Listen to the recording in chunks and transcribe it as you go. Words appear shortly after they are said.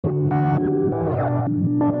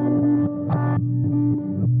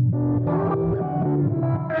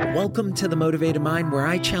Welcome to The Motivated Mind, where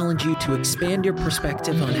I challenge you to expand your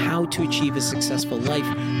perspective on how to achieve a successful life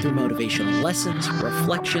through motivational lessons,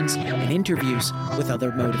 reflections, and interviews with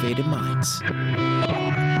other motivated minds.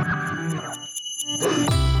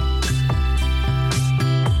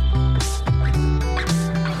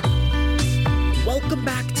 Welcome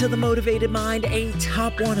back to The Motivated Mind, a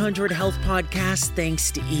top 100 health podcast, thanks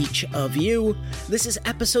to each of you. This is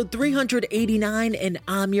episode 389, and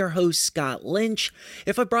I'm your host, Scott Lynch.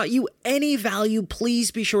 If I brought you any value,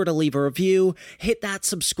 please be sure to leave a review, hit that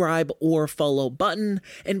subscribe or follow button,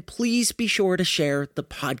 and please be sure to share the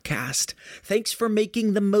podcast. Thanks for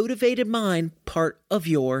making The Motivated Mind part of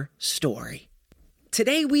your story.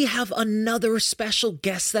 Today we have another special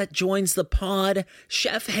guest that joins the pod,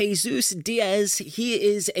 Chef Jesus Diaz. He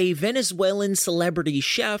is a Venezuelan celebrity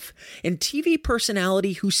chef and TV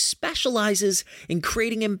personality who specializes in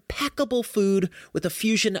creating impeccable food with a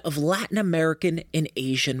fusion of Latin American and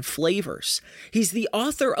Asian flavors. He's the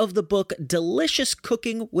author of the book Delicious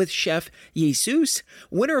Cooking with Chef Jesus,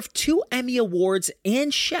 winner of 2 Emmy Awards,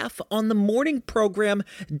 and chef on the morning program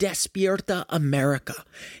Despierta America.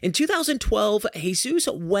 In 2012, Jesus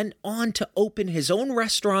went on to open his own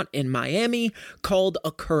restaurant in Miami called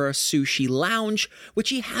Akura Sushi Lounge, which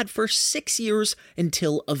he had for 6 years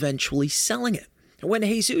until eventually selling it. When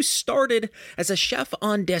Jesus started as a chef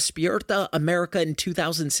on Despierta America in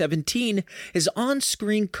 2017, his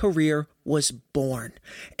on-screen career was born,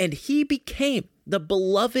 and he became the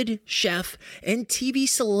beloved chef and TV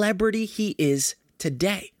celebrity he is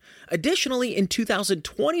today. Additionally, in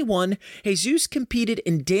 2021, Jesus competed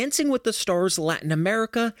in Dancing with the Stars Latin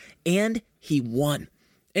America, and he won.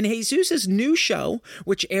 In Jesus' new show,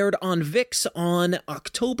 which aired on VIX on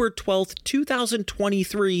October 12th,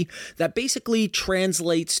 2023, that basically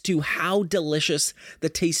translates to How Delicious the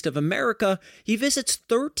Taste of America, he visits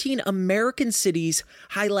 13 American cities,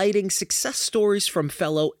 highlighting success stories from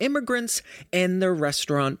fellow immigrants and their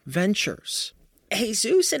restaurant ventures.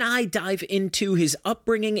 Jesus and I dive into his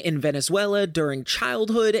upbringing in Venezuela during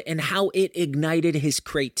childhood and how it ignited his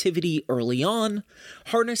creativity early on,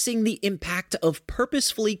 harnessing the impact of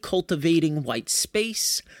purposefully cultivating white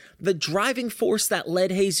space, the driving force that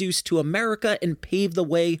led Jesus to America and paved the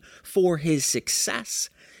way for his success,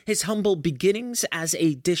 his humble beginnings as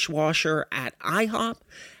a dishwasher at IHOP,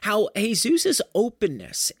 how Jesus'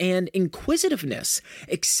 openness and inquisitiveness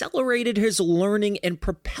accelerated his learning and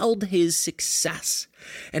propelled his success,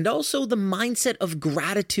 and also the mindset of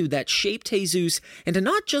gratitude that shaped Jesus into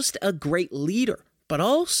not just a great leader, but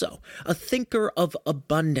also a thinker of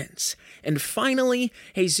abundance. And finally,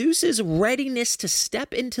 Jesus' readiness to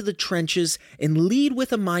step into the trenches and lead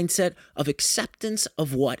with a mindset of acceptance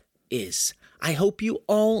of what is. I hope you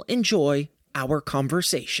all enjoy our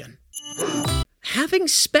conversation. Having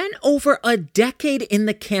spent over a decade in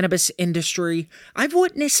the cannabis industry, I've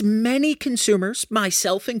witnessed many consumers,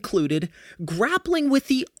 myself included, grappling with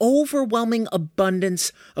the overwhelming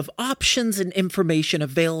abundance of options and information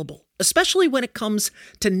available, especially when it comes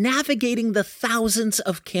to navigating the thousands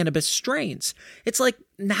of cannabis strains. It's like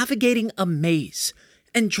navigating a maze.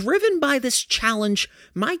 And driven by this challenge,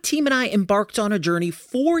 my team and I embarked on a journey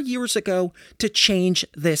 4 years ago to change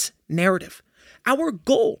this narrative. Our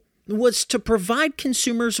goal was to provide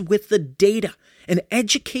consumers with the data and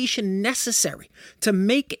education necessary to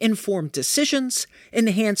make informed decisions,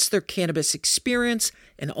 enhance their cannabis experience,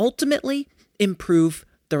 and ultimately improve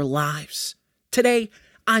their lives. Today,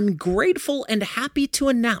 I'm grateful and happy to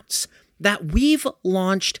announce that we've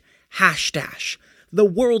launched Hashdash, the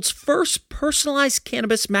world's first personalized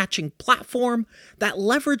cannabis matching platform that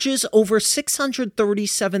leverages over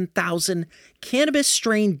 637,000 cannabis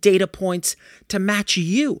strain data points to match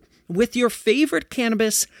you with your favorite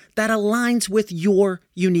cannabis that aligns with your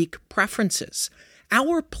unique preferences.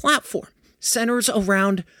 Our platform centers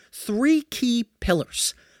around 3 key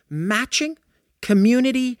pillars: matching,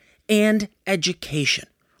 community, and education.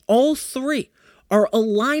 All 3 are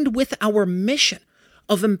aligned with our mission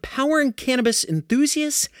of empowering cannabis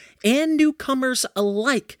enthusiasts and newcomers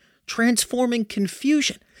alike, transforming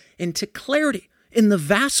confusion into clarity in the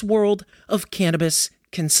vast world of cannabis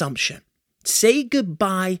consumption. Say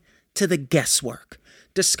goodbye to the guesswork.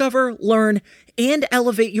 Discover, learn, and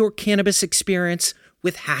elevate your cannabis experience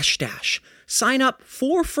with Hashdash. Sign up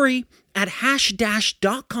for free at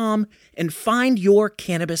hashdash.com and find your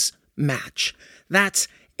cannabis match. That's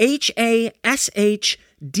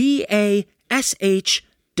hashdash.com.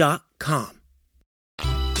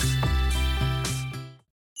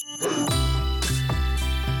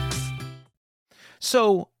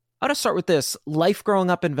 So, I want to start with this. Life growing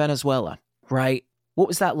up in Venezuela, right? What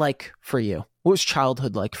was that like for you? What was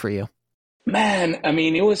childhood like for you? Man, I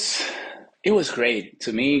mean, it was great.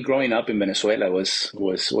 To me, growing up in Venezuela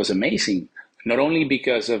was amazing. Not only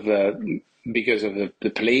because of the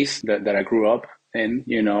place that I grew up in,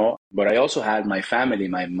 but I also had my family,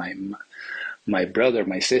 my brother,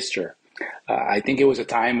 my sister. I think it was a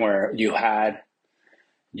time where you have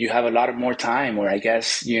a lot of more time. Where I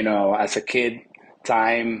guess as a kid,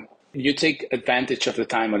 time you take advantage of the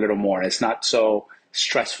time a little more. It's not so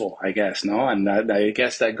stressful, I guess, no, and I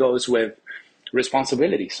guess that goes with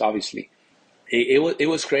responsibilities, obviously. It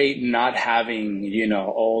was great not having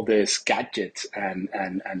all this gadgets and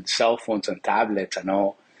cell phones and tablets and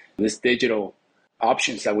all this digital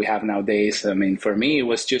options that we have nowadays. I mean, for me, it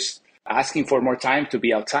was just asking for more time to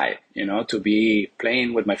be outside, to be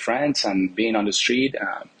playing with my friends and being on the street.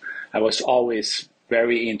 I was always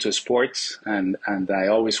very into sports, and I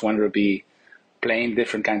always wanted to be playing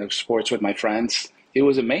different kinds of sports with my friends. It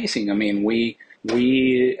was amazing. I mean, we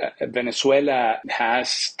Venezuela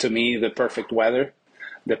has, to me, the perfect weather,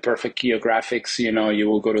 the perfect geographics. You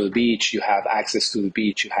will go to the beach, you have access to the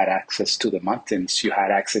beach, you had access to the mountains, you had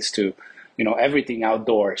access to, everything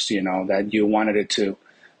outdoors, that you wanted it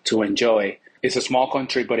to enjoy. It's a small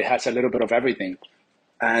country, but it has a little bit of everything.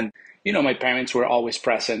 And, my parents were always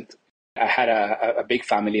present. I had a big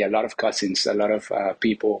family, a lot of cousins, a lot of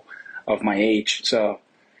people of my age. So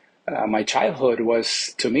my childhood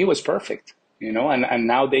was, to me, was perfect, and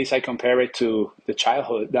nowadays I compare it to the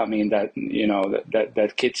childhood, I mean, that,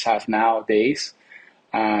 that kids have nowadays.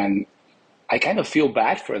 And I kind of feel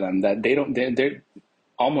bad for them that they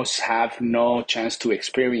almost have no chance to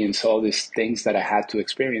experience all these things that I had to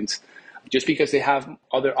experience just because they have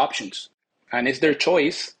other options, and it's their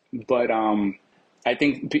choice. But I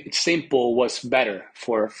think simple was better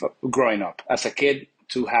for growing up as a kid,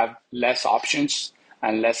 to have less options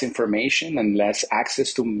and less information and less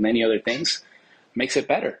access to many other things makes it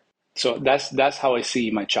better. So that's how I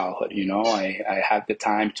see my childhood. I had the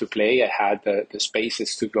time to play. I had the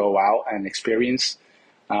spaces to go out and experience,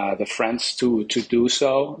 the friends to do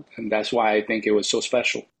so, and that's why I think it was so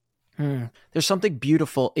special. There's something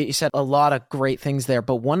beautiful. You said a lot of great things there,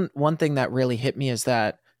 but one thing that really hit me is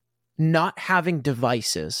that not having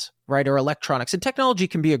devices, right, or electronics, and technology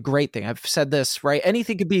can be a great thing. I've said this, right?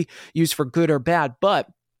 Anything could be used for good or bad, but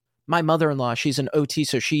my mother-in-law, she's an OT,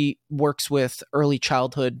 so she works with early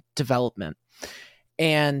childhood development.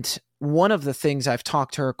 And one of the things I've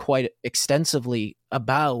talked to her quite extensively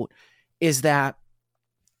about is that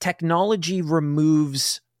technology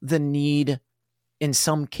removes the need in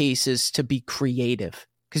some cases to be creative,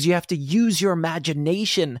 because you have to use your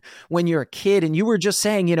imagination when you're a kid. And you were just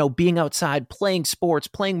saying, being outside, playing sports,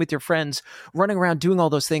 playing with your friends, running around, doing all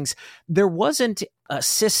those things. There wasn't a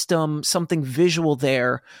system, something visual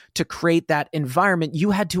there to create that environment.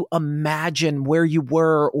 You had to imagine where you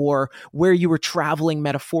were or where you were traveling,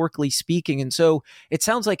 metaphorically speaking. And so it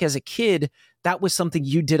sounds like as a kid, that was something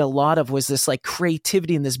you did a lot of, was this like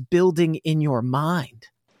creativity and this building in your mind.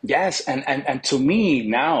 Yes, and to me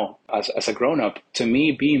now, as a grown up, to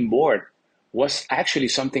me being bored was actually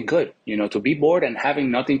something good. To be bored and having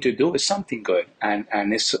nothing to do is something good. And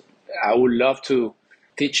it's I would love to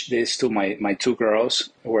teach this to my two girls,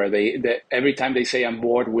 where they every time they say I'm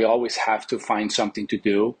bored, we always have to find something to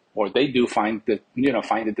do, or they do find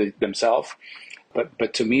it themselves.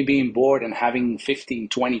 But to me, being bored and having 15,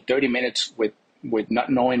 20, 30 minutes with not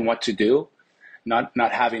knowing what to do, not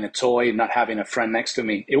having a toy, not having a friend next to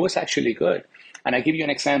me, it was actually good. And I give you an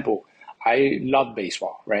example. I love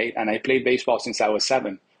baseball, right? And I played baseball since I was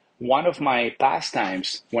 7. One of my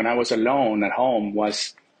pastimes when I was alone at home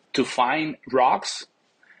was to find rocks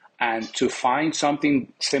and to find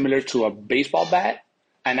something similar to a baseball bat.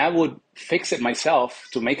 And I would fix it myself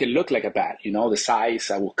to make it look like a bat, the size.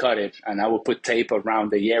 I will cut it and I will put tape around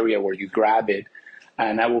the area where you grab it.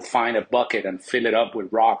 And I will find a bucket and fill it up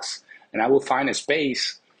with rocks. And I will find a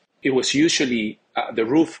space. It was usually the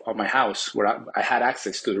roof of my house, where I had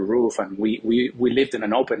access to the roof, and we lived in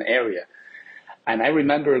an open area. And I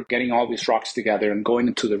remember getting all these rocks together and going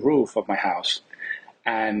into the roof of my house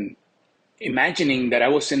and imagining that I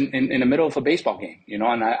was in the middle of a baseball game,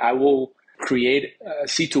 and I will create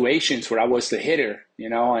situations where I was the hitter,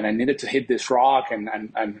 and I needed to hit this rock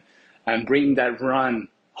and bring that run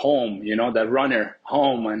home, that runner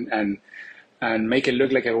home, and make it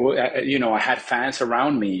look like I had fans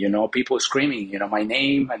around me, people screaming, my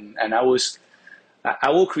name, and I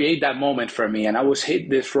will create that moment for me, and I was hit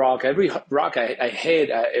this rock. Every rock I hit,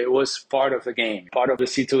 it was part of the game, part of the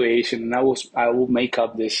situation, and I will make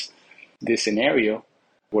up this scenario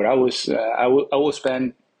where I will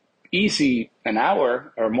spend easy an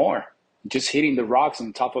hour or more just hitting the rocks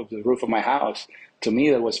on top of the roof of my house, to me,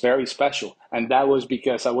 that was very special. And that was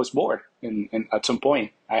because I was bored. At some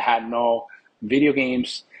point, I had no video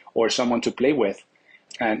games or someone to play with.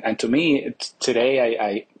 And to me,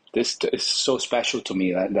 today, this is so special to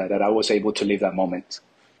me that I was able to live that moment.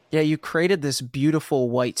 Yeah, you created this beautiful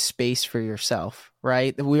white space for yourself,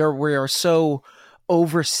 right? We are so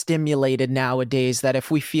overstimulated nowadays that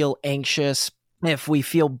if we feel anxious, if we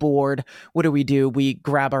feel bored, what do? We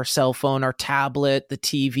grab our cell phone, our tablet, the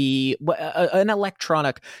TV, an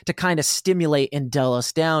electronic to kind of stimulate and dull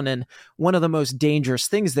us down. And one of the most dangerous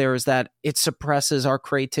things there is that it suppresses our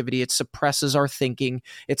creativity, it suppresses our thinking,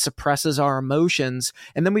 it suppresses our emotions,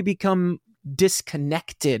 and then we become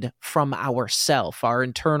disconnected from our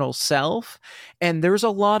internal self. And there's a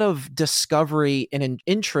lot of discovery and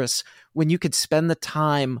interest when you could spend the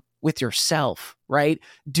time with yourself, right?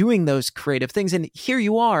 Doing those creative things. And here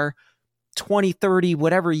you are 20, 30,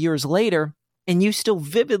 whatever years later, and you still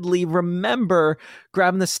vividly remember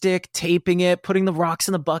grabbing the stick, taping it, putting the rocks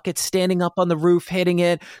in the bucket, standing up on the roof, hitting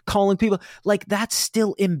it, calling people. Like, that's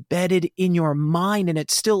still embedded in your mind, and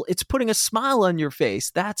it's putting a smile on your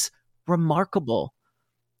face. That's remarkable.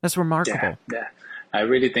 That's remarkable. Yeah. I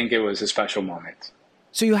really think it was a special moment.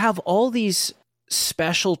 So you have all these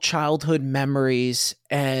special childhood memories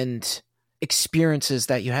and experiences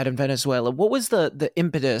that you had in Venezuela. What was the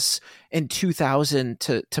impetus in 2000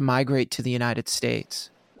 to migrate to the United States?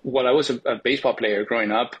 Well, I was a baseball player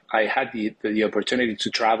growing up. I had the opportunity to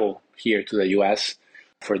travel here to the U.S.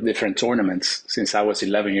 for different tournaments since I was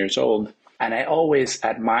 11 years old. And I always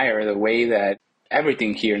admire the way that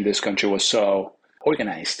everything here in this country was so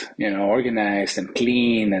organized and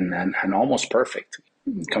clean and almost perfect.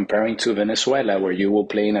 Comparing to Venezuela, where you will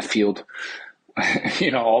play in a field,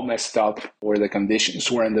 all messed up, where the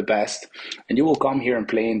conditions weren't the best, and you will come here and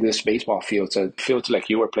play in this baseball field. So it feels like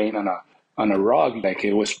you were playing on a rug, like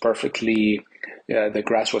it was perfectly, the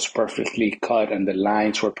grass was perfectly cut and the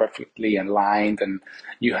lines were perfectly aligned, and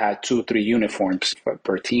you had 2-3 uniforms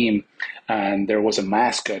per team, and there was a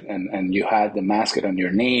mascot, and you had the mascot on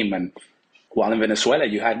your name. And while in Venezuela,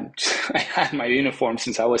 I had my uniform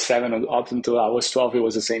since I was 7 up until I was 12. It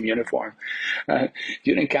was the same uniform.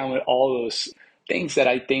 You didn't count with all those things that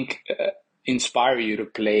I think inspire you to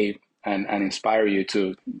play and inspire you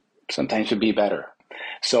to sometimes to be better.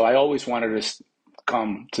 So I always wanted to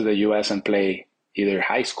come to the U.S. and play either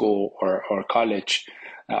high school or college.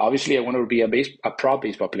 Obviously, I wanted to be a pro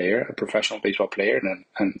baseball player, a professional baseball player,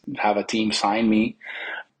 and have a team sign me.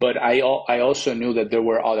 But I also knew that there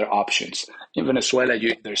were other options. In Venezuela, you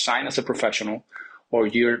either sign as a professional or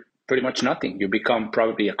you're pretty much nothing. You become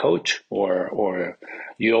probably a coach or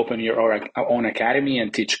you open your own academy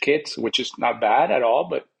and teach kids, which is not bad at all.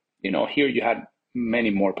 But, here you had many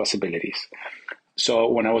more possibilities. So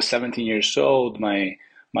when I was 17 years old, my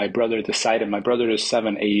brother decided, my brother is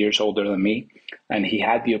 7-8 years older than me, and he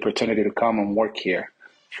had the opportunity to come and work here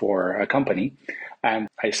for a company. And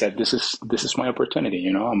I said, this is my opportunity.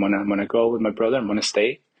 I'm gonna go with my brother. I'm gonna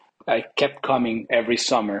stay. I kept coming every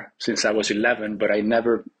summer since I was 11, but I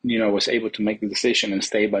never, was able to make the decision and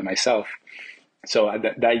stay by myself. So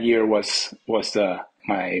that year was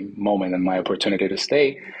my moment and my opportunity to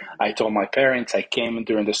stay. I told my parents. I came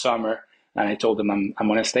during the summer, and I told them I'm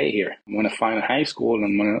gonna stay here. I'm gonna find a high school,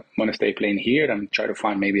 and I'm gonna stay playing here, and try to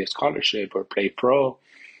find maybe a scholarship or play pro.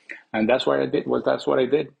 And that's what I did. That's what I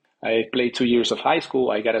did. I played 2 years of high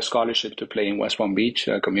school. I got a scholarship to play in West Palm Beach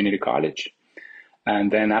Community College.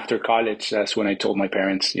 And then after college, that's when I told my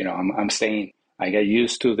parents, I'm staying. I got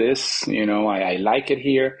used to this. I like it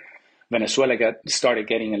here. Venezuela started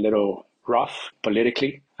getting a little rough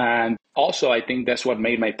politically. And also, I think that's what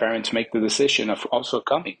made my parents make the decision of also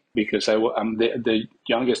coming, because I'm the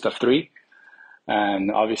youngest of 3.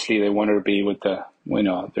 And obviously they wanted to be with their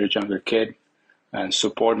younger kid and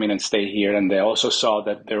support me and stay here. And they also saw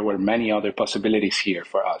that there were many other possibilities here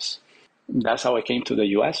for us. That's how I came to the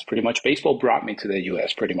U.S. Pretty much baseball brought me to the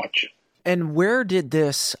U.S. pretty much. And where did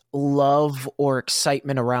this love or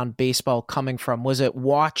excitement around baseball coming from? Was it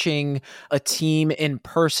watching a team in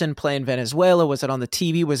person play in Venezuela? Was it on the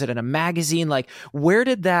TV? Was it in a magazine? Like, where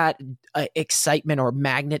did that excitement or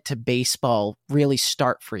magnet to baseball really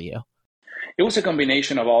start for you? It was a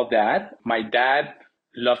combination of all that. My dad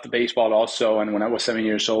loved baseball also, and when I was 7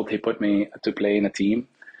 years old, he put me to play in a team.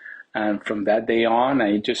 And from that day on,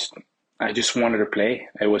 I just wanted to play.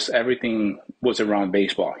 Everything was around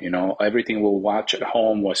baseball. Everything we'll watch at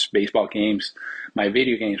home was baseball games. My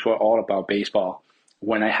video games were all about baseball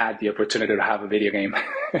when I had the opportunity to have a video game.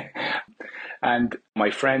 And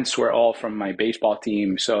my friends were all from my baseball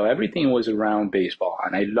team, so everything was around baseball,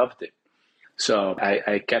 and I loved it. So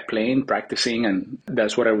I kept playing, practicing, and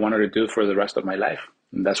that's what I wanted to do for the rest of my life.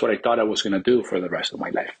 And that's what I thought I was going to do for the rest of my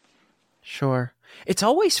life. Sure. It's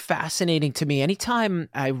always fascinating to me anytime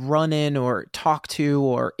I run in or talk to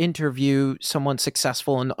or interview someone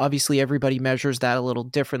successful, and obviously everybody measures that a little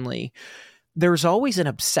differently. There's always an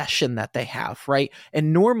obsession that they have, right?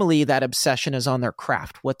 And normally that obsession is on their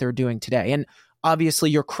craft, what they're doing today. And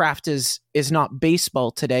obviously your craft is not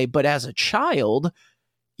baseball today, but as a child,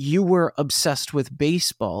 you were obsessed with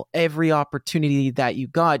baseball. Every opportunity that you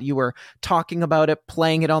got, you were talking about it,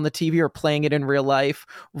 playing it on the TV or playing it in real life,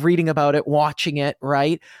 reading about it, watching it,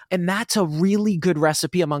 right? And that's a really good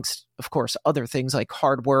recipe amongst, of course, other things like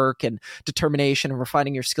hard work and determination and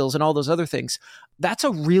refining your skills and all those other things. That's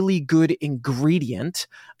a really good ingredient,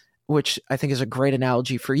 which I think is a great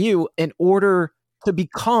analogy for you, in order to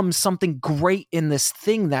become something great in this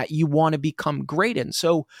thing that you want to become great in.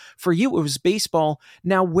 So for you, it was baseball.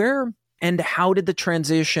 Now, where and how did the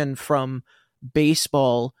transition from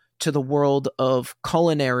baseball to the world of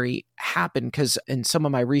culinary happen? Because in some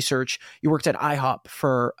of my research, you worked at IHOP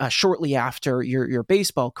for shortly after your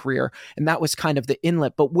baseball career, and that was kind of the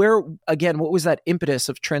inlet. But where, again, what was that impetus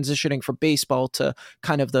of transitioning from baseball to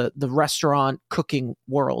kind of the restaurant cooking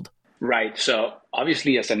world? Right. So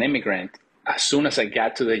obviously, as an immigrant, as soon as I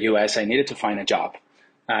got to the US, I needed to find a job.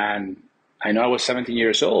 And I know I was 17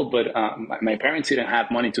 years old, but my parents didn't have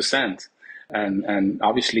money to send. And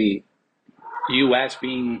obviously, US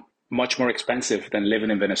being much more expensive than living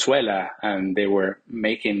in Venezuela, and they were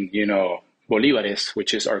making, bolivares,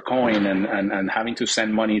 which is our coin, and having to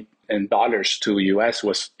send money in dollars to US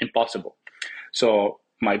was impossible. So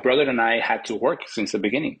my brother and I had to work since the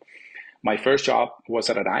beginning. My first job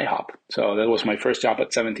was at an IHOP. So that was my first job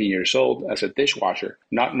at 17 years old as a dishwasher,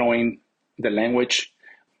 not knowing the language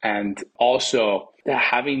and also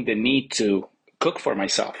having the need to cook for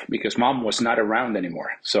myself because mom was not around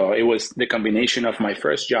anymore. So it was the combination of my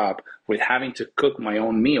first job with having to cook my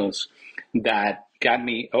own meals that got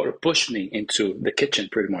me or pushed me into the kitchen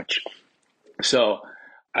pretty much. So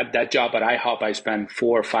at that job at IHOP, I spent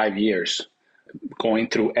 4 or 5 years going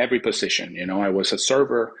through every position. I was a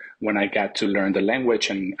server when I got to learn the language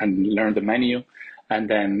and learn the menu. And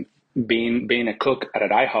then being a cook at an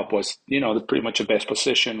IHOP was, pretty much the best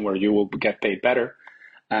position where you will get paid better.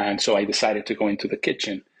 And so I decided to go into the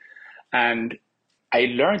kitchen. And I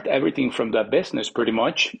learned everything from that business pretty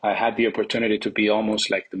much. I had the opportunity to be almost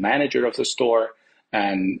like the manager of the store.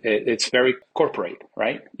 And it's very corporate,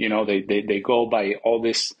 right? They go by all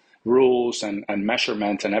this rules and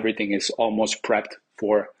measurements, and everything is almost prepped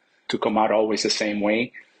to come out always the same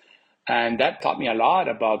way. And that taught me a lot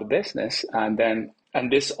about the business.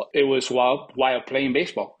 It was while playing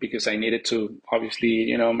baseball because I needed to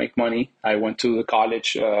obviously, make money. I went to the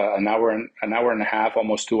college an hour and a half,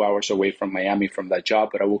 almost 2 hours away from Miami from that job,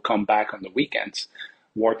 but I would come back on the weekends,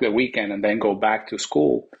 work the weekend, and then go back to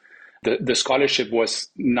school. The scholarship was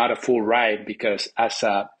not a full ride because as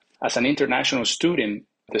an international student,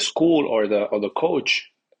 the school or the coach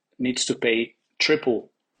needs to pay triple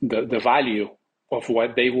the value of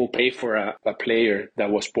what they will pay for a player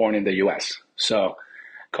that was born in the US. So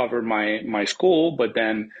covered my school, but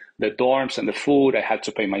then the dorms and the food I had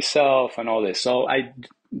to pay myself and all this. So I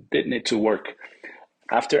did need to work.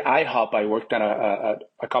 After IHOP, I worked at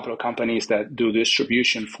a couple of companies that do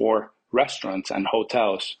distribution for restaurants and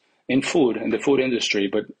hotels in the food industry.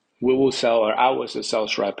 But I was a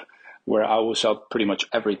sales rep where I will sell pretty much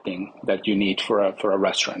everything that you need for a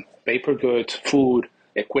restaurant. Paper goods, food,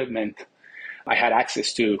 equipment. I had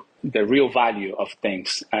access to the real value of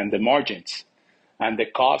things and the margins and the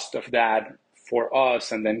cost of that for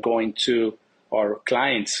us, and then going to our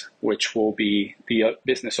clients, which will be the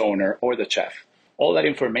business owner or the chef. All that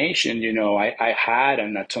information, I had,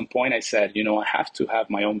 and at some point I said, I have to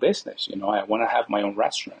have my own business. I want to have my own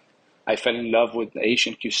restaurant. I fell in love with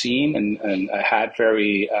Asian cuisine, and I had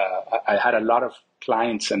a lot of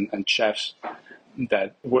clients and chefs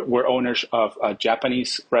that were owners of a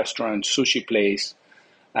Japanese restaurant, sushi place.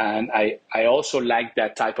 And I also liked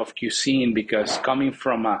that type of cuisine because coming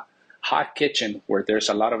from a hot kitchen where there's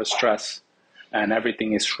a lot of stress and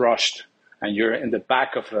everything is rushed and you're in the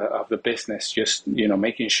back of the business, just,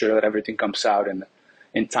 making sure that everything comes out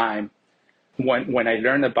in time. When I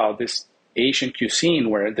learned about this Asian cuisine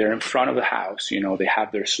where they're in front of the house, they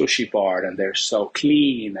have their sushi bar and they're so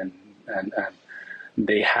clean and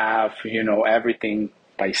they have, everything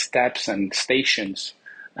by steps and stations,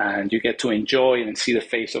 and you get to enjoy and see the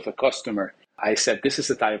face of the customer. I said, this is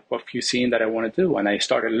the type of cuisine that I want to do. And I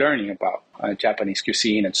started learning about Japanese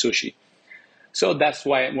cuisine and sushi. So that's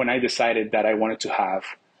why when I decided that I wanted to have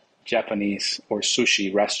Japanese or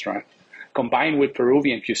sushi restaurant, combined with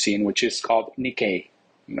Peruvian cuisine, which is called Nikkei.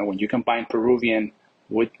 When you combine Peruvian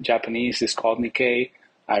with Japanese, it's called Nikkei.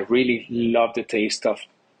 I really love the taste of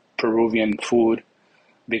Peruvian food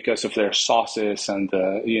because of their sauces and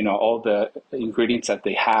all the ingredients that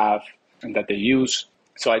they have and that they use.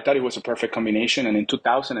 So I thought it was a perfect combination. And in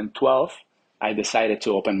 2012, I decided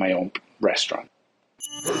to open my own restaurant.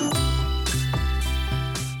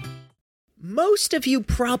 Most of you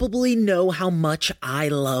probably know how much I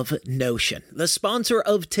love Notion, the sponsor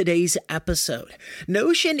of today's episode.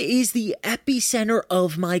 Notion is the epicenter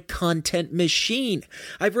of my content machine.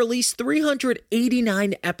 I've released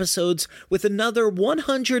 389 episodes with another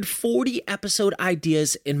 140 episode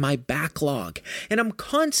ideas in my backlog, and I'm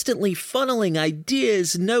constantly funneling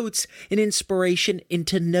ideas, notes, and inspiration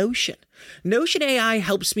into Notion. Notion AI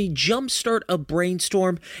helps me jumpstart a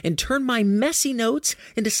brainstorm and turn my messy notes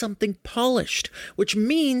into something polished, which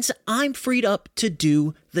means I'm freed up to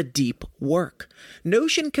do the deep work.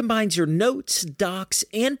 Notion combines your notes, docs,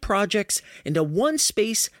 and projects into one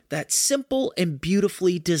space that's simple and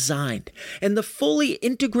beautifully designed. And the fully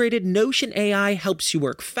integrated Notion AI helps you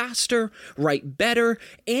work faster, write better,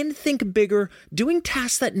 and think bigger, doing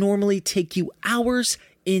tasks that normally take you hours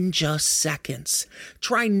in just seconds.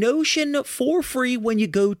 Try Notion for free when you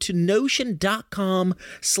go to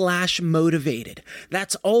notion.com/motivated.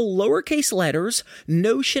 That's all lowercase letters,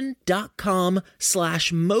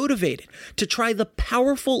 notion.com/motivated to try the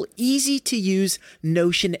powerful, easy to use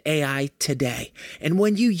Notion AI today. And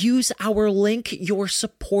when you use our link, you're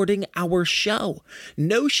supporting our show.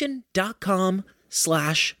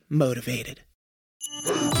 Notion.com/motivated.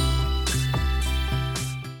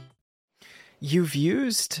 You've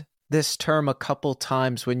used this term a couple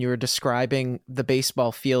times when you were describing the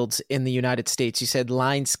baseball fields in the United States. You said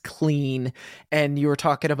lines clean, and you were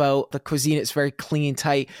talking about the cuisine. It's very clean,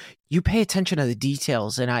 tight. You pay attention to the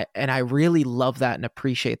details, and I really love that and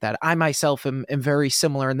appreciate that. I myself am very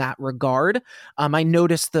similar in that regard. I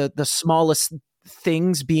notice the smallest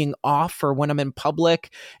things being off for when I'm in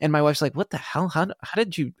public, and my wife's like, what the hell? How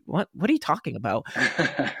did you, what are you talking about?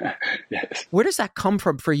 Yes. Where does that come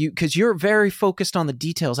from for you? Because you're very focused on the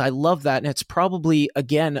details. I love that. And it's probably,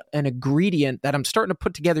 again, an ingredient that I'm starting to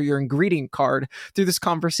put together your ingredient card through this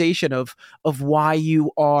conversation of why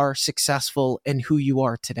you are successful and who you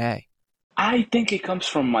are today. I think it comes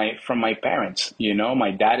from my parents.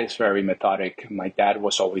 My dad is very methodic. My dad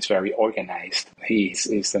was always very organized.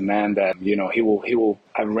 He's the man that he will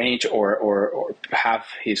arrange or have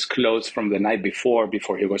his clothes from the night before he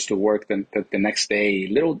goes to work the next day.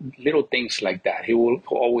 Little things like that. He will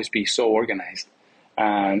always be so organized,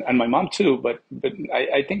 and my mom too. But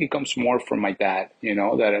I think it comes more from my dad.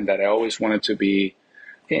 That I always wanted to be,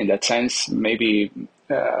 in that sense, maybe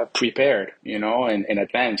prepared. In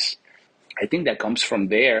advance. I think that comes from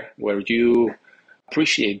there, where you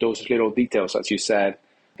appreciate those little details, as you said,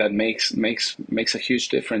 that makes a huge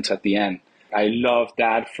difference at the end. I love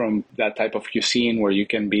that from that type of cuisine where you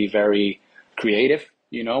can be very creative,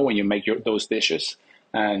 when you make those dishes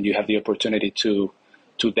and you have the opportunity to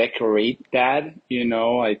decorate that.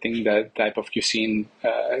 I think that type of cuisine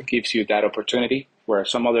gives you that opportunity, where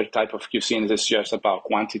some other type of cuisine is just about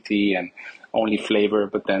quantity and only flavor,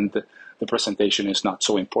 but then the presentation is not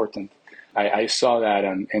so important. I saw that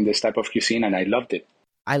in this type of cuisine, and I loved it.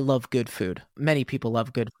 I love good food. Many people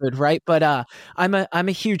love good food, right? But I'm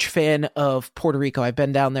a huge fan of Puerto Rico. I've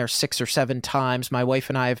been down there 6 or 7 times. My wife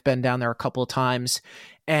and I have been down there a couple of times.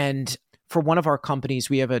 And for one of our companies,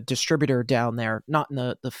 we have a distributor down there, not in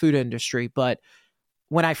the food industry. But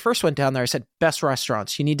when I first went down there, I said, best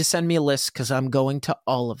restaurants. You need to send me a list because I'm going to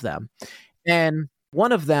all of them. And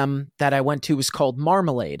one of them that I went to was called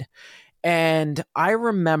Marmalade. And I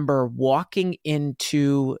remember walking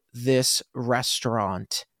into this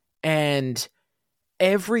restaurant and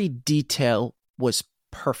every detail was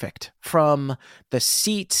perfect, from the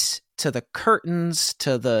seats to the curtains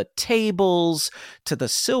to the tables to the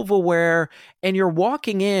silverware. And you're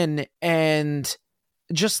walking in and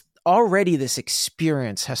just already this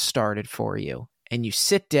experience has started for you. And you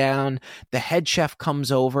sit down, the head chef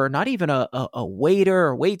comes over, not even a waiter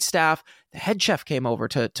or wait staff. The head chef came over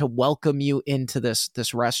to welcome you into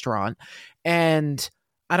this restaurant. And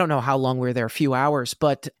I don't know how long we were there, a few hours,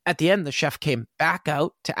 but at the end, the chef came back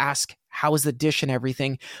out to ask, how was the dish and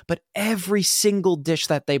everything? But every single dish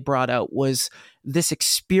that they brought out was this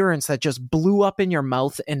experience that just blew up in your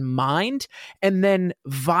mouth and mind, and then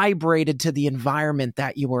vibrated to the environment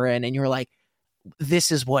that you were in. And you're like, this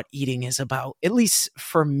is what eating is about, at least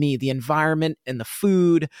for me, the environment and the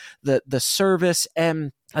food, the service.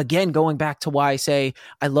 And again, going back to why I say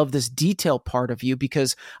I love this detail part of you,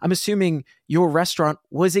 because I'm assuming your restaurant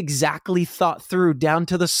was exactly thought through down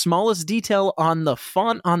to the smallest detail, on the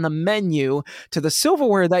font on the menu, to the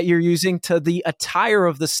silverware that you're using, to the attire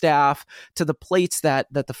of the staff, to the plates that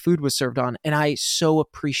the food was served on. And I so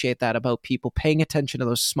appreciate that about people paying attention to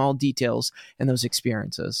those small details and those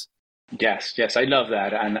experiences. Yes, I love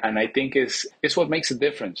that, and I think it's what makes a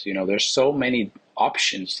difference. There's so many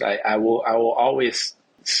options. I will always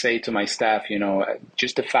say to my staff,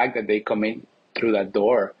 just the fact that they come in through that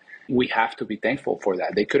door, we have to be thankful for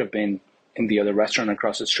that. They could have been in the other restaurant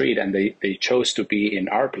across the street, and they chose to be in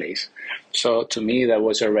our place. So to me, that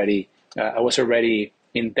was already I was already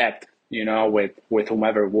in depth, with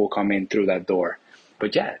whomever will come in through that door.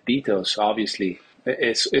 But yeah, details obviously.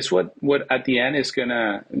 It's what at the end is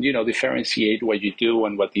gonna differentiate what you do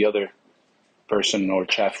and what the other person or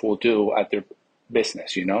chef will do at their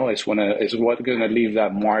business. It's what gonna leave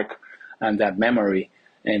that mark and that memory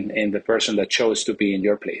in the person that chose to be in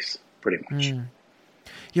your place, pretty much.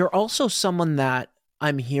 You're also someone that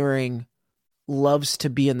I'm hearing loves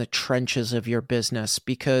to be in the trenches of your business,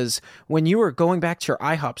 because when you were going back to your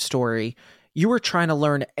IHOP story, you were trying to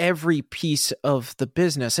learn every piece of the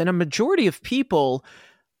business. And a majority of people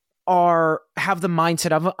have the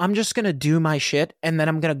mindset of, I'm just going to do my shit and then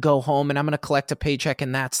I'm going to go home and I'm going to collect a paycheck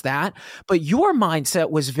and that's that. But your mindset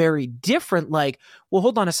was very different. Like, well,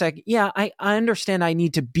 hold on a sec. Yeah, I understand I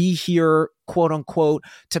need to be here, quote unquote,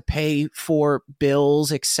 to pay for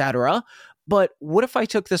bills, etc. But what if I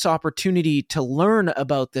took this opportunity to learn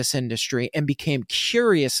about this industry and became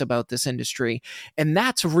curious about this industry? And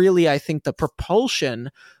that's really, I think, the propulsion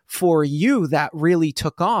for you that really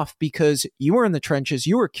took off, because you were in the trenches,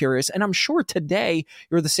 you were curious. And I'm sure today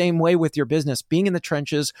you're the same way with your business, being in the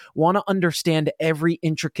trenches, want to understand every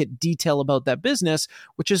intricate detail about that business,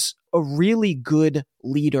 which is a really good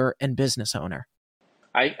leader and business owner.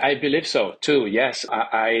 I believe so too. Yes.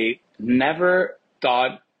 I never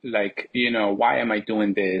thought, like, why am I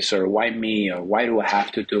doing this, or why me, or why do I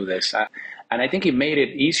have to do this? And I think it made it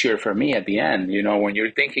easier for me at the end. When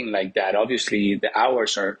you're thinking like that, obviously the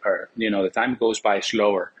hours are the time goes by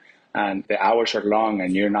slower and the hours are long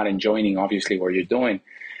and you're not enjoying obviously what you're doing.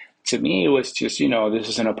 To me, it was just, this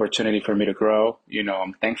is an opportunity for me to grow.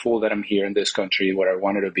 I'm thankful that I'm here in this country where I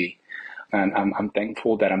wanted to be. And I'm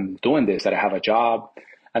thankful that I'm doing this, that I have a job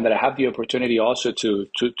and that I have the opportunity also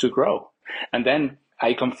to grow. And then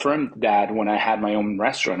I confirmed that when I had my own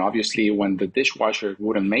restaurant. Obviously, when the dishwasher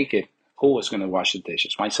wouldn't make it, who was going to wash the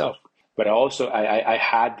dishes? Myself. But also, I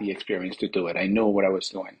had the experience to do it. I knew what I was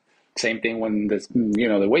doing. Same thing when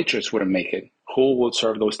the waitress wouldn't make it. Who would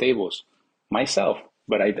serve those tables? Myself.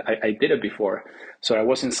 But I did it before, so I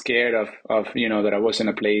wasn't scared of that I was in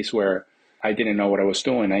a place where I didn't know what I was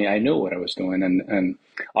doing. I knew what I was doing, and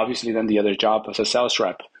obviously then the other job as a sales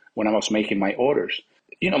rep when I was making my orders.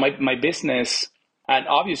 My business. And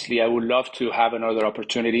obviously, I would love to have another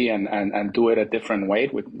opportunity and do it a different way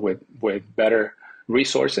with better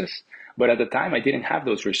resources. But at the time, I didn't have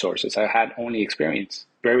those resources. I had only experience,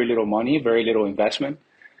 very little money, very little investment.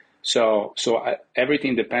 So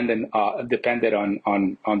everything depended on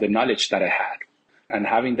the knowledge that I had. And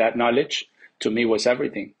having that knowledge, to me, was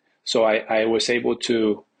everything. So I was able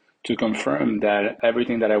to confirm that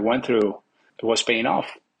everything that I went through was paying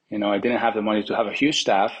off. I didn't have the money to have a huge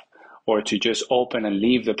staff, or to just open and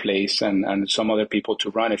leave the place and some other people to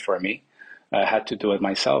run it for me. I had to do it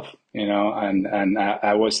myself, and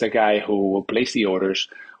I was the guy who will place the orders,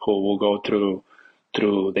 who will go through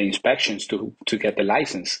the inspections to get the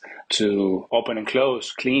license, to open and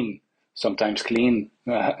close, sometimes clean,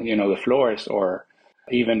 the floors, or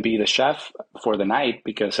even be the chef for the night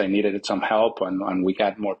because I needed some help and we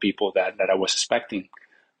got more people that I was expecting.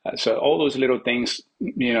 So all those little things,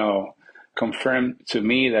 confirmed to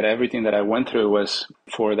me that everything that I went through was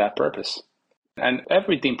for that purpose. And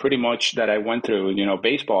everything pretty much that I went through,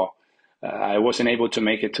 baseball, I wasn't able to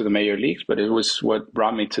make it to the major leagues, but it was what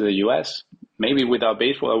brought me to the U.S. Maybe without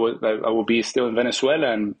baseball, I would be still in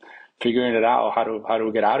Venezuela and figuring it out how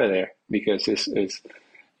to get out of there, because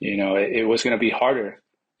it was going to be harder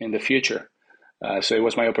in the future. So it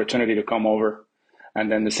was my opportunity to come over. And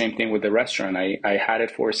then the same thing with the restaurant. I had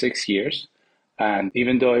it for 6 years. And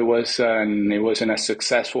even though it wasn't as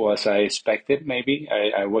successful as I expected, maybe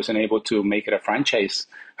I wasn't able to make it a franchise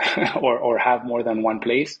or have more than one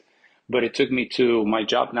place. But it took me to my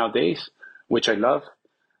job nowadays, which I love,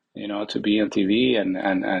 to be on TV and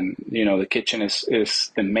the kitchen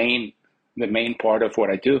is the main part of what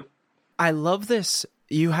I do. I love this.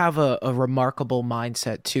 You have a remarkable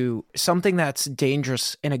mindset too. Something that's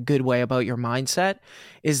dangerous in a good way about your mindset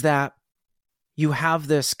is that you have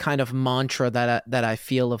this kind of mantra that I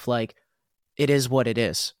feel of like, it is what it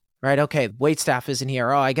is, right? Okay, wait staff isn't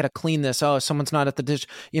here. Oh, I got to clean this. Oh, someone's not at the dish,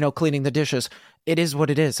 cleaning the dishes. It is what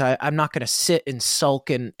it is. I'm not going to sit and sulk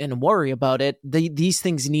and worry about it. These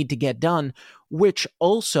things need to get done, which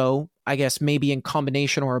also, I guess, maybe in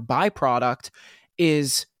combination or a byproduct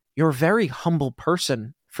is you're a very humble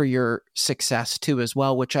person for your success too, as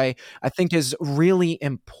well, which I think is really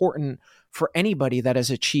important for anybody that has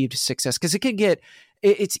achieved success, because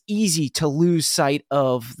it's easy to lose sight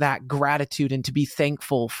of that gratitude and to be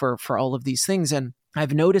thankful for all of these things. And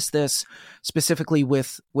I've noticed this specifically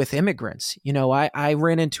with immigrants. I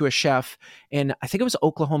ran into a chef in, I think it was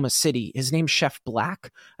Oklahoma City. His name's Chef Black.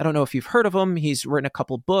 I don't know if you've heard of him. He's written a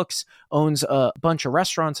couple of books, owns a bunch of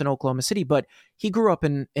restaurants in Oklahoma City, but he grew up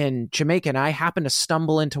in Jamaica, and I happened to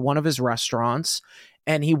stumble into one of his restaurants,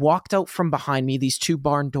 and he walked out from behind me, these two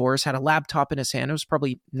barn doors, had a laptop in his hand. It was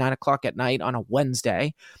probably 9 o'clock at night on a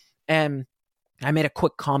Wednesday. And I made a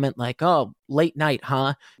quick comment like, oh, late night,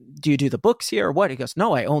 huh? Do you do the books here or what? He goes,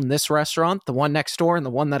 no, I own this restaurant, the one next door, and the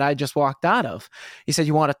one that I just walked out of. He said,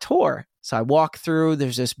 you want a tour? So I walk through.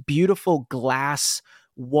 There's this beautiful glass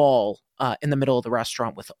wall in the middle of the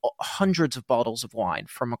restaurant with hundreds of bottles of wine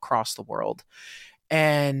from across the world.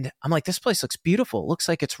 And I'm like, this place looks beautiful. It looks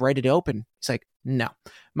like it's ready to open. He's like, no,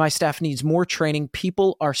 my staff needs more training.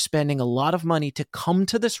 People are spending a lot of money to come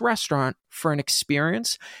to this restaurant for an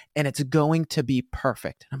experience, and it's going to be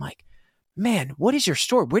perfect. And I'm like, man, what is your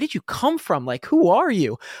story? Where did you come from? Like, who are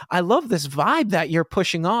you? I love this vibe that you're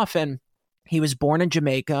pushing off. And he was born in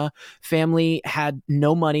Jamaica. Family had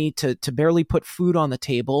no money to barely put food on the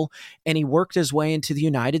table. And he worked his way into the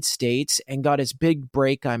United States and got his big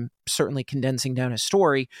break. I'm certainly condensing down his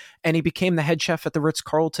story. And he became the head chef at the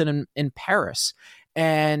Ritz-Carlton in Paris.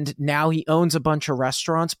 And now he owns a bunch of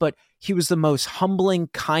restaurants, but he was the most humbling,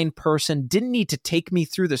 kind person. Didn't need to take me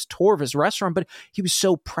through this tour of his restaurant, but he was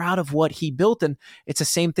so proud of what he built. And it's the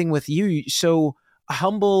same thing with you. So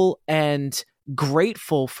humble and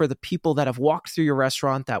grateful for the people that have walked through your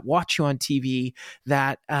restaurant, that watch you on TV,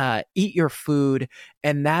 that eat your food.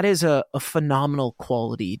 And that is a phenomenal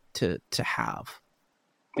quality to have.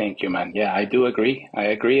 Thank you, man. Yeah, I do agree. I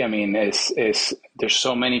agree. I mean, there's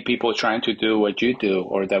so many people trying to do what you do,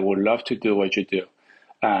 or that would love to do what you do.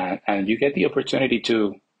 And you get the opportunity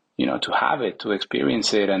to have it, to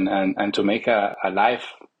experience it, and to make a life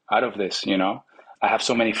out of this, I have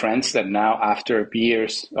so many friends that now, after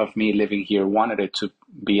years of me living here, wanted it to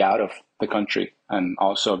be out of the country and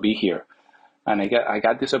also be here. And I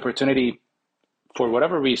got this opportunity for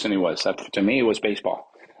whatever reason it was. To me, it was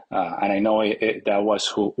baseball. And I know that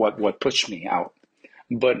was what pushed me out.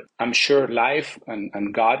 But I'm sure life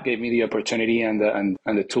and God gave me the opportunity and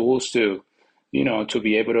the tools to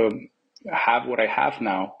be able to have what I have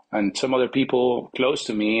now. And some other people close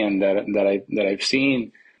to me and that I've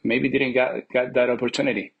seen maybe didn't get that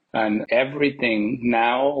opportunity. And everything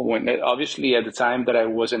now, when obviously at the time that I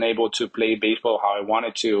wasn't able to play baseball how I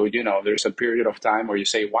wanted to, there's a period of time where you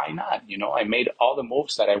say, why not? I made all the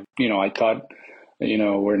moves that I thought,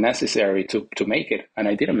 were necessary to make it, and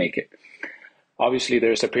I didn't make it. Obviously,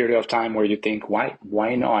 there's a period of time where you think, why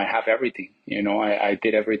not? I have everything. I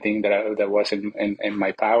did everything that was in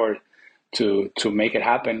my power to make it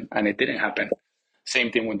happen, and it didn't happen.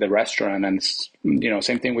 Same thing with the restaurant, and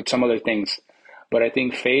same thing with some other things. But I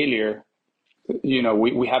think failure,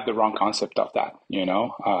 we have the wrong concept of that.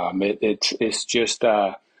 It's just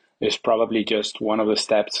it's probably just one of the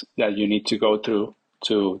steps that you need to go through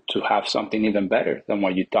to have something even better than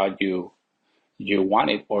what you thought you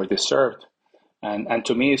wanted or deserved. And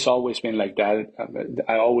to me, it's always been like that.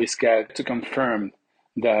 I always get to confirm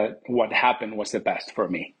that what happened was the best for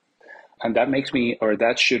me, and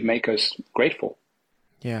that should make us grateful.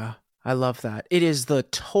 Yeah, I love that. It is the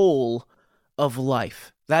toll of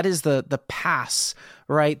life. That is the pass,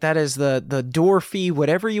 right? That is the door fee,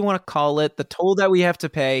 whatever you want to call it, the toll that we have to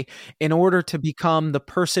pay in order to become the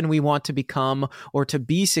person we want to become or to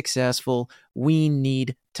be successful. We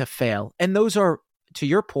need to fail. And those are, to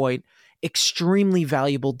your point, extremely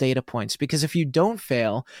valuable data points, because if you don't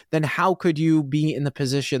fail, then how could you be in the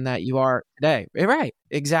position that you are today? Right.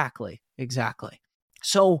 Exactly.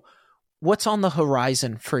 So what's on the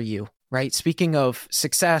horizon for you, right? Speaking of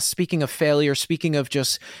success, speaking of failure, speaking of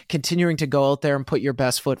just continuing to go out there and put your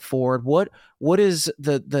best foot forward, what is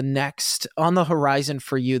the next on the horizon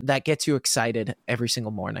for you that gets you excited every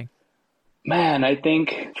single morning? Man, I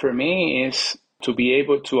think for me is to be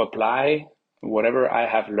able to apply whatever I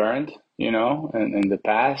have learned, in the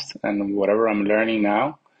past and whatever I'm learning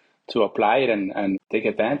now, to apply it and take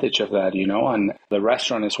advantage of that, and the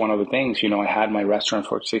restaurant is one of the things. I had my restaurant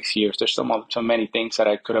for 6 years. There's so many things that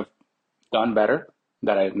I could have done better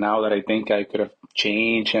that I think I could have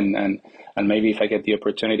changed and maybe if I get the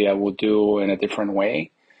opportunity, I will do in a different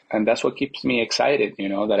way. And that's what keeps me excited,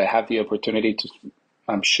 that I have the opportunity to,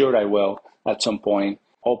 I'm sure I will at some point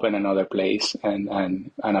open another place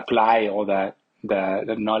and apply all that,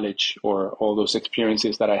 the knowledge or all those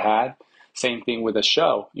experiences that I had. Same thing with the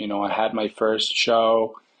show. I had my first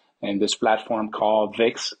show in this platform called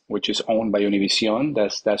VIX, which is owned by Univision.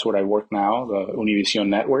 That's where I work now, the Univision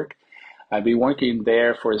network. I've been working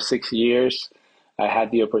there for 6 years. I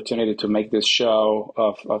had the opportunity to make this show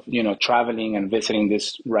of traveling and visiting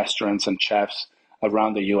these restaurants and chefs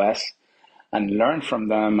around the U.S. and learn from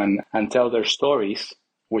them and tell their stories,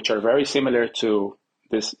 which are very similar to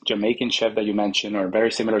this Jamaican chef that you mentioned, or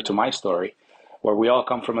very similar to my story, where we all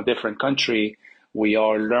come from a different country. We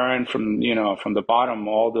all learn from the bottom,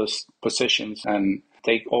 all those positions, and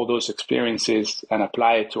take all those experiences and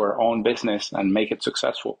apply it to our own business and make it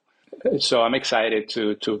successful. So I'm excited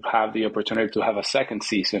to have the opportunity to have a second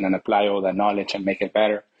season and apply all that knowledge and make it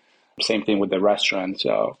better. Same thing with the restaurant.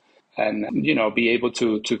 So, and, be able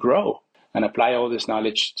to grow and apply all this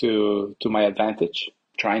knowledge to my advantage,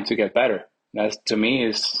 trying to get better. That to me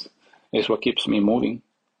is what keeps me moving.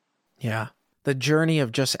 Yeah. The journey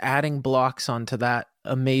of just adding blocks onto that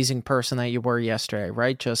amazing person that you were yesterday,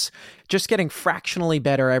 right? Just getting fractionally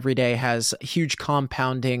better every day has huge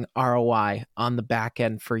compounding ROI on the back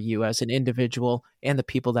end for you as an individual and the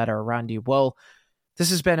people that are around you. Well,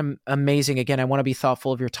 this has been amazing. Again, I want to be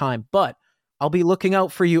thoughtful of your time, but I'll be looking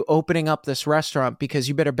out for you opening up this restaurant, because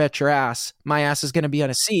you better bet your ass my ass is going to be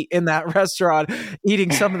on a seat in that restaurant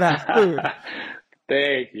eating some of that food.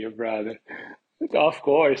 Thank you, brother. Of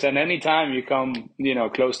course. And anytime you come,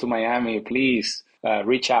 close to Miami, please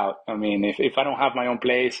reach out. I mean, if I don't have my own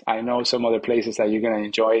place, I know some other places that you're going to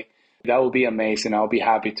enjoy. That would be amazing. I'll be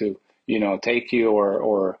happy to, take you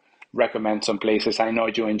or recommend some places. I know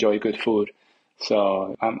you enjoy good food.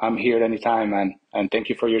 So I'm here at any time, and thank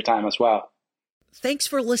you for your time as well. Thanks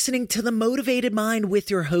for listening to The Motivated Mind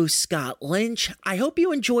with your host, Scott Lynch. I hope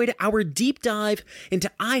you enjoyed our deep dive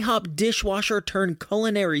into IHOP dishwasher turned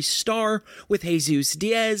culinary star with Jesus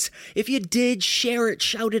Diaz. If you did, share it,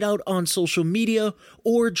 shout it out on social media,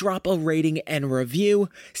 or drop a rating and review.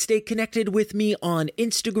 Stay connected with me on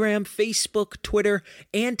Instagram, Facebook, Twitter,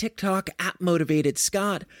 and TikTok at Motivated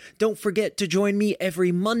Scott. Don't forget to join me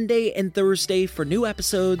every Monday and Thursday for new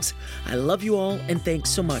episodes. I love you all, and thanks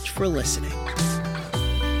so much for listening.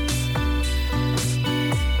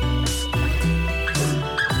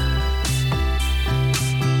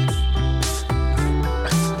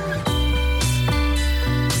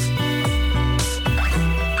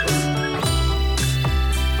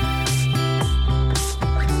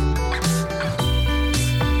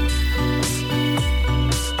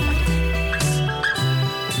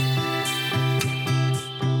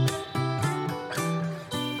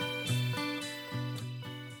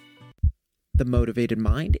 The Motivated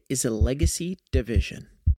Mind is a legacy division.